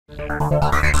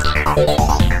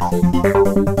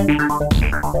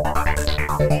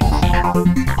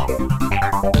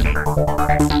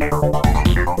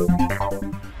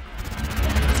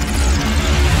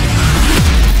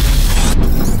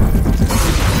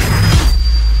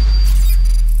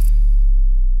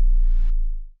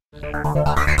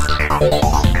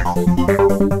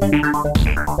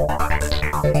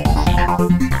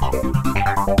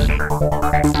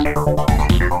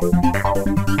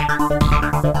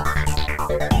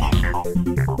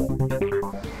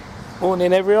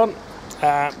Morning everyone,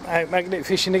 out magnet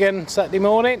fishing again Saturday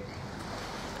morning.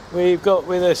 We've got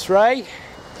with us Ray.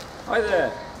 Hi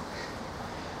there.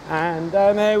 And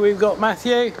down there we've got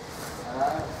Matthew.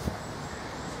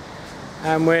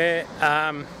 And we're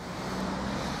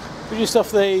just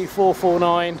off the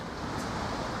 449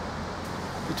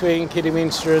 between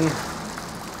Kidderminster and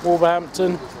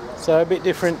Wolverhamptopn, so a bit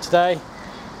different today.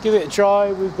 Give it a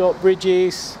try. We've got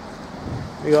bridges,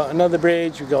 we've got another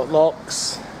bridge, we've got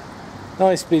locks.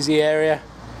 Nice busy area.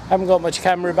 Haven't got much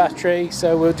camera battery,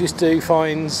 so we'll just do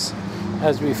finds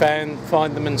as we find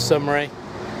them in summary.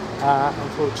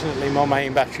 Unfortunately my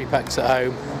main battery pack's at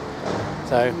home,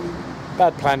 so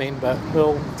bad planning, but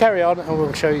we'll carry on and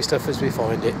we'll show you stuff as we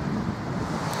find it.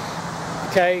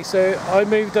 Okay, so I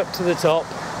moved up to the top,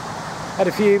 had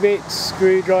a few bits,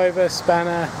 screwdriver,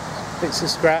 spanner, bits of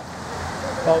scrap.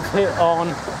 I've hit on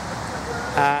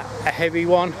a heavy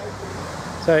one.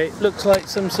 So it looks like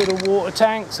some sort of water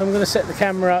tank, so I'm going to set the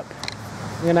camera up.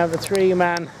 I'm going to have a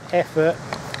 3-man effort.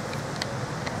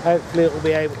 Hopefully it will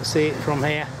be able to see it from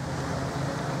here.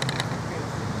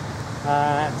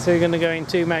 So we're going to go in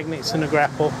 2 magnets and a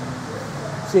grapple.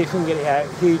 See if we can get it out.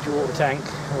 Huge water tank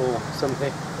or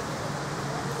something.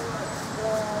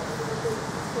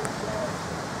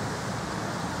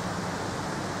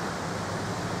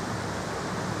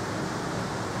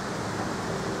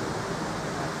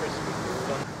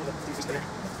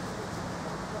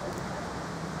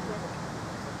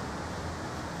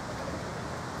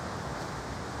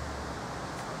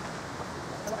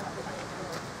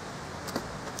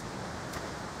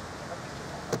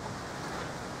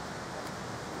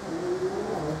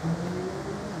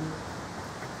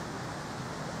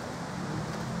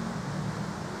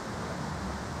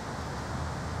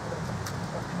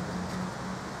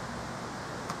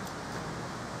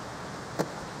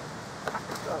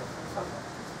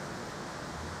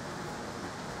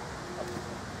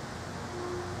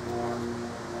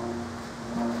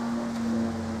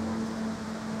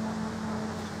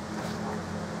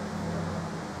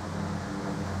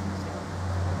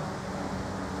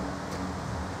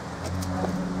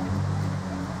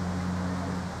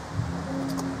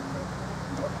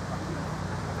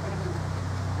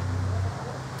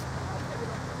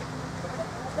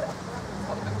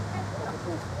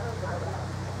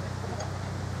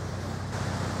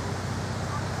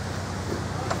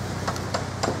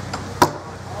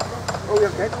 Oh, you're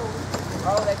okay.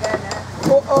 Oh, they're going now.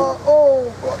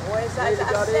 Oh. Where's that? Is that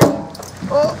a Got safe?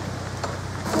 Oh.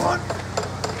 Come on.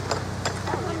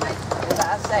 Is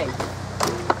that a safe?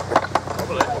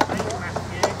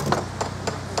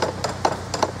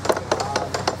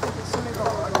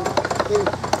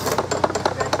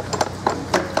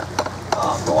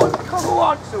 Oh, go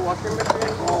on. So I can lift it.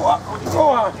 Go on.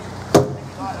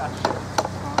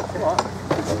 Come on.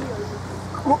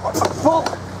 Full.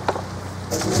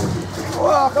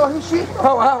 Oh, go on, she.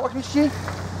 Oh, wow, what is she?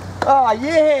 Ah,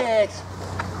 yes.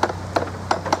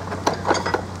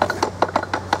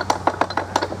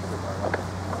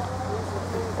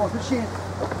 What is she?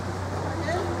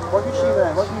 What is she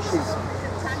there? What is she?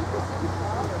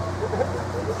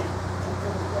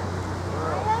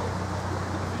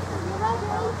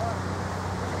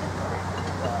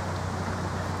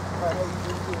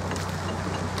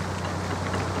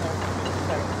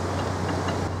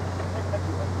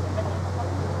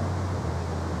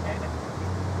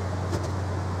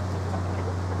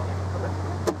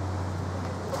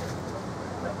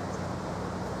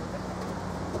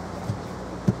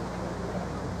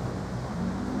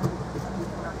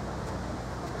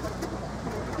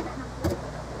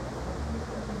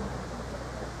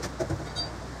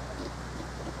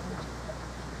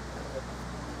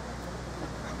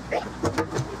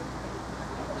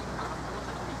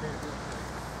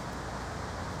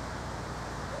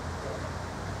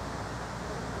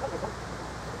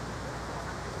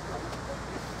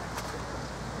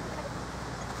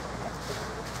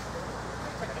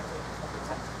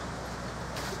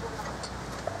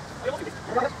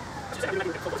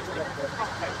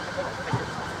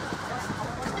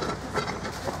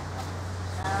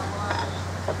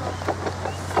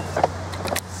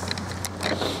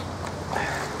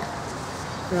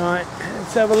 Right,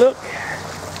 let's have a look.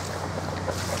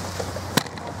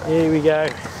 Here we go.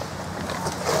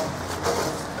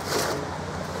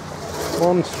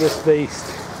 Monstrous beast.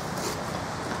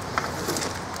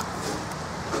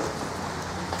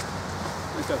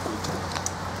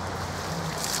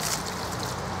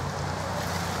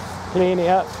 Clean it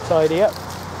up, tidy up.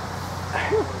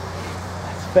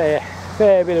 That's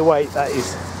fair bit of weight, that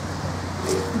is.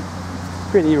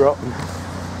 Pretty rotten.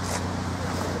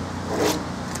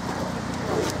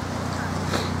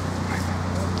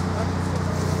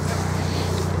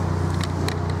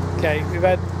 Okay, we've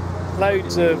had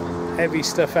loads of heavy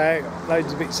stuff out,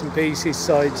 loads of bits and pieces,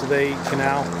 sides of the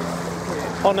canal.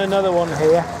 On another one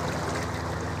here,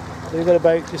 we've got a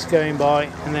boat just going by,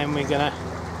 and then we're gonna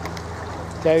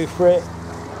go for it.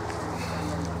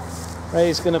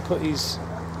 Ray's gonna put his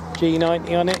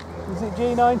G90 on it. Is it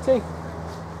G90?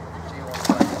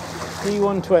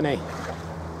 G120.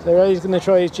 So Ray's gonna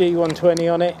try his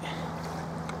G120 on it.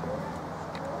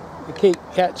 We keep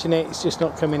catching it, it's just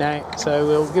not coming out, so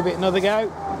we'll give it another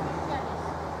go.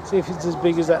 See if it's as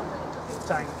big as that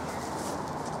tank.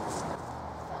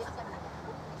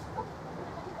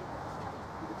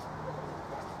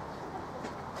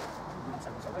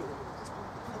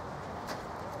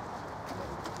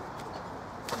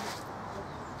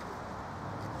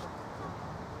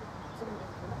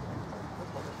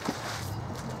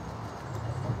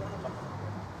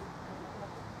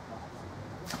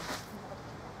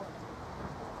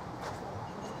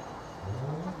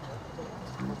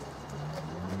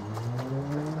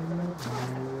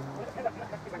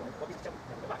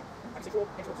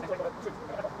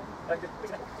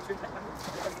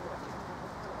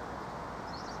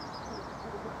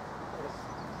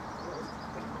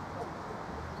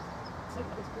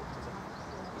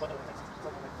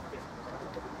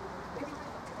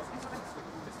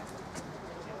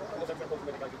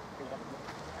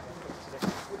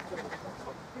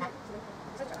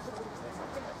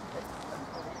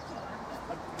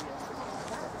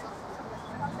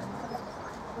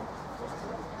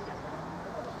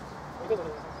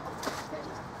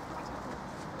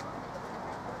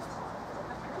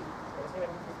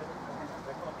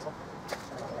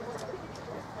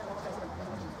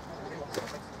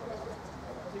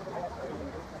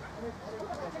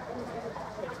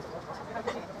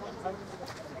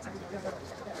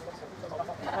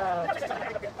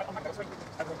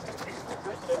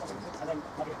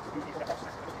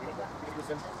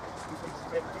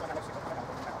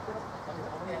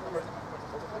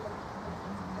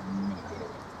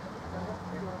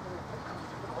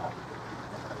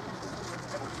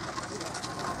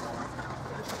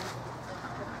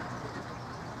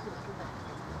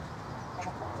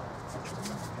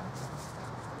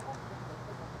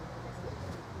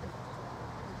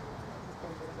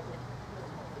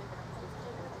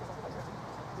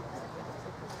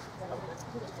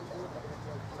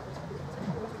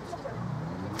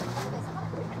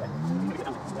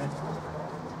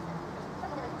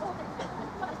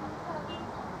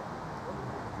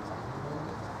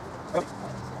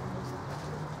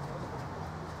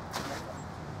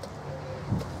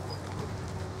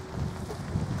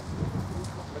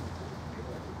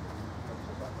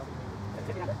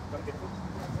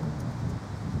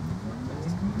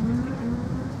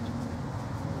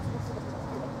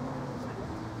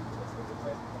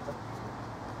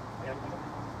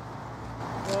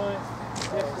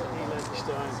 Definitely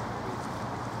lunchtime.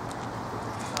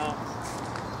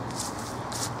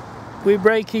 We're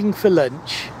breaking for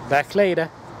lunch. Back later.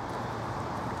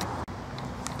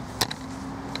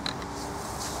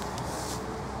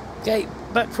 Okay,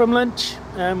 back from lunch,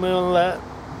 and we'll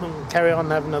carry on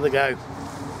and have another go.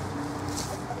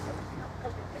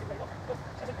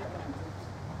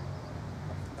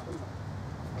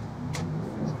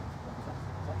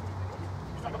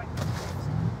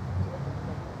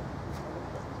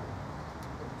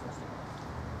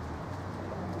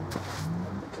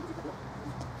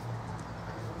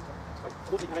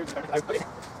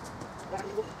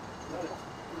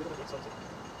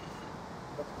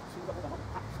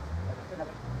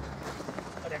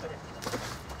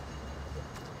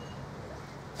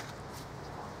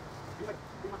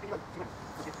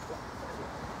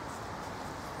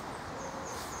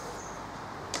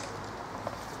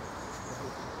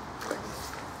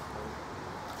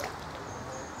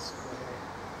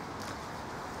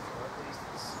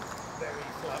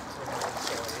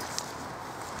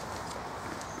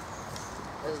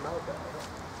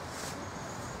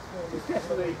 It's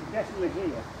definitely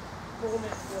here. That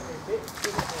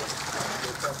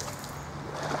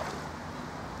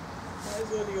was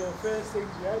one of your first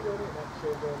things you had, wasn't it, that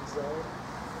sugar on side?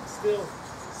 Still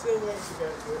Still waiting to go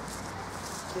to it.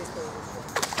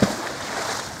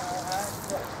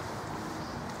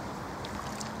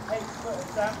 8 foot of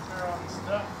dampener on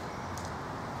stuff,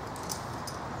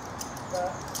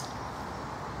 but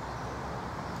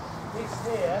this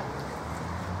here,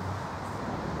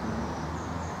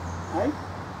 Hey?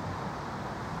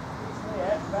 this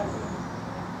here, that's in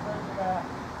front of our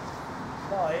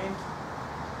line,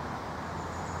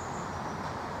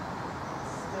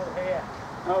 it's still here.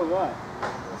 Oh, right.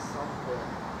 There's something.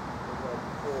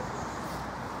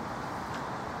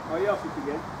 Oh, you off it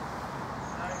again?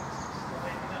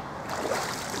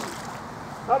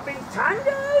 I've been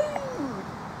tangoed!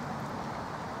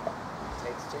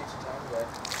 Takes two to tango.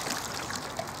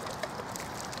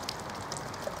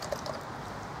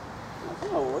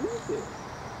 Oh, what is it?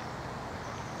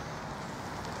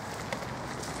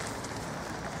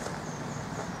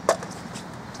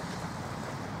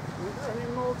 How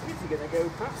many more kids are going to go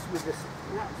past with this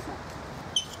knapsack?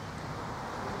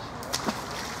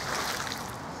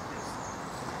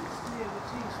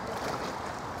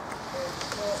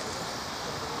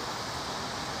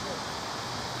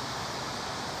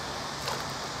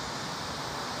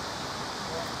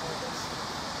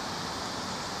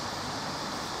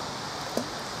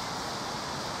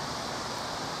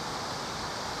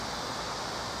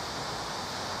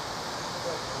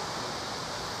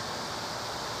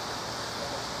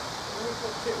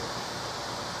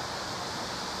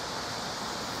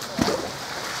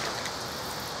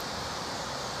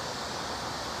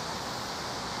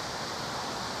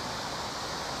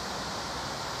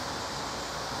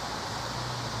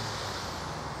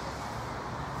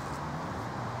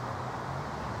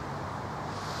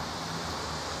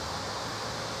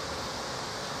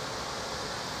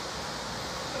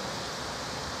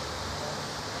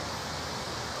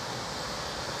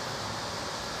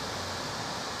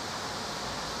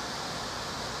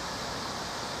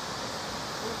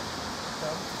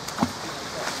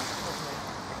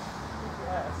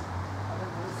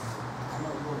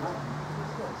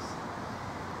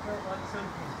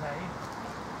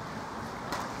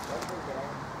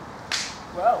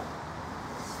 Well,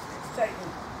 it's taken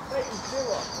 2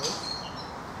 off us.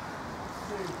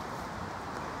 2.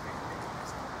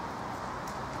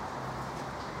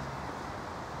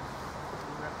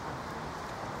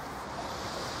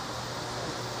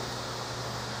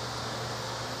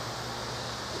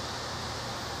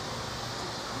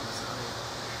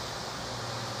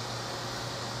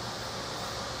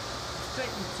 It's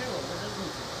taken 2 of us, isn't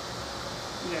it?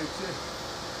 You know,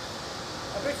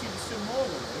 I bet you there's some more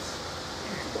than this.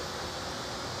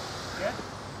 Yeah?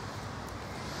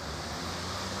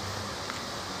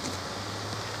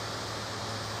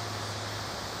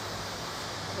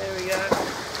 There we go.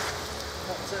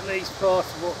 That's at least part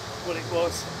of what it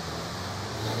was.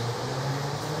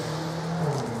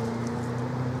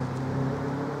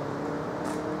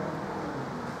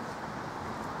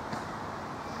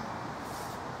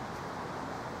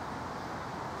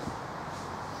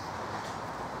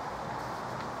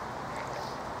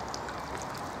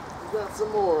 Got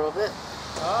some more of it.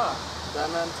 Ah. Is that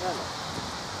an antenna?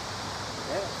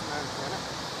 Yeah, it's an antenna.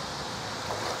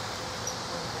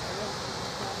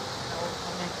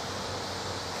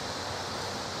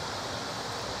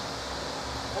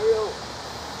 Ariel,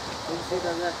 can you see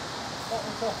that there? What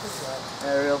was off as well?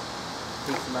 Ariel,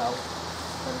 piece of metal.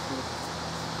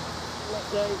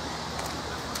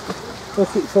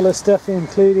 Bucket full of stuff,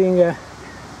 including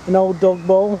an old dog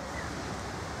bowl.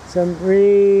 Some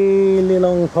really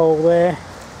long pole there,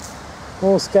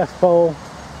 more scaff pole,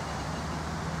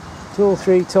 2 or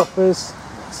 3 toppers,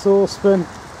 saucepan,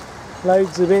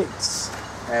 loads of bits.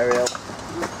 Ariel.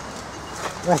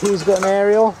 Matthew's got an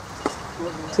aerial,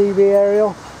 TV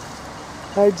aerial,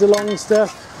 loads of long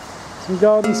stuff, some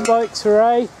garden spikes for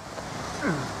Ray,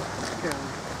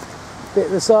 bit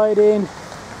of the siding,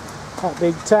 that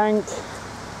big tank,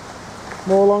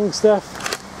 more long stuff.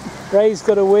 Ray's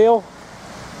got a wheel.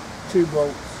 2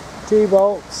 bolts. 2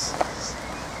 bolts,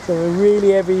 some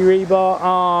really heavy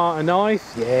rebar, a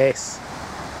knife, yes,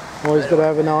 always got to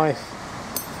have a knife,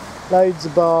 loads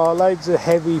of bar, loads of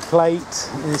heavy plate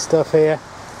and stuff here.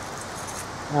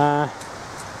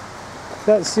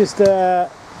 That's just a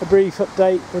brief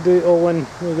update, we'll do it all when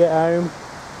we get home.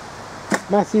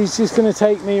 Matthew's just going to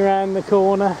take me around the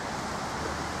corner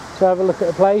to have a look at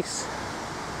the place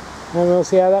and we'll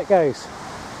see how that goes.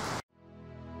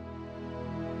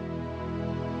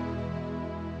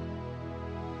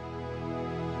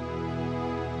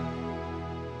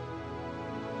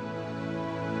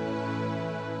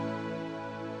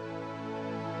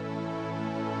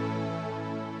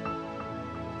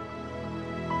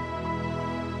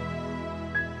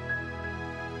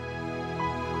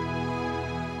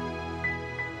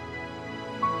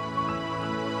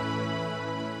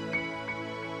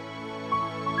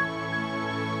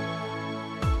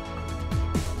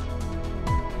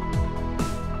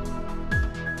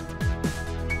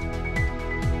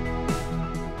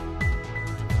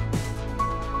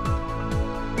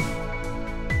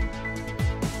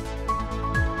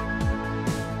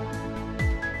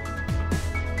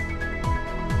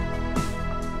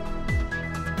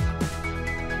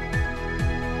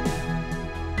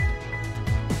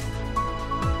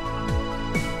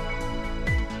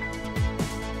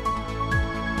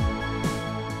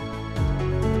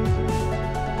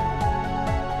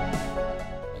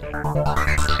 you.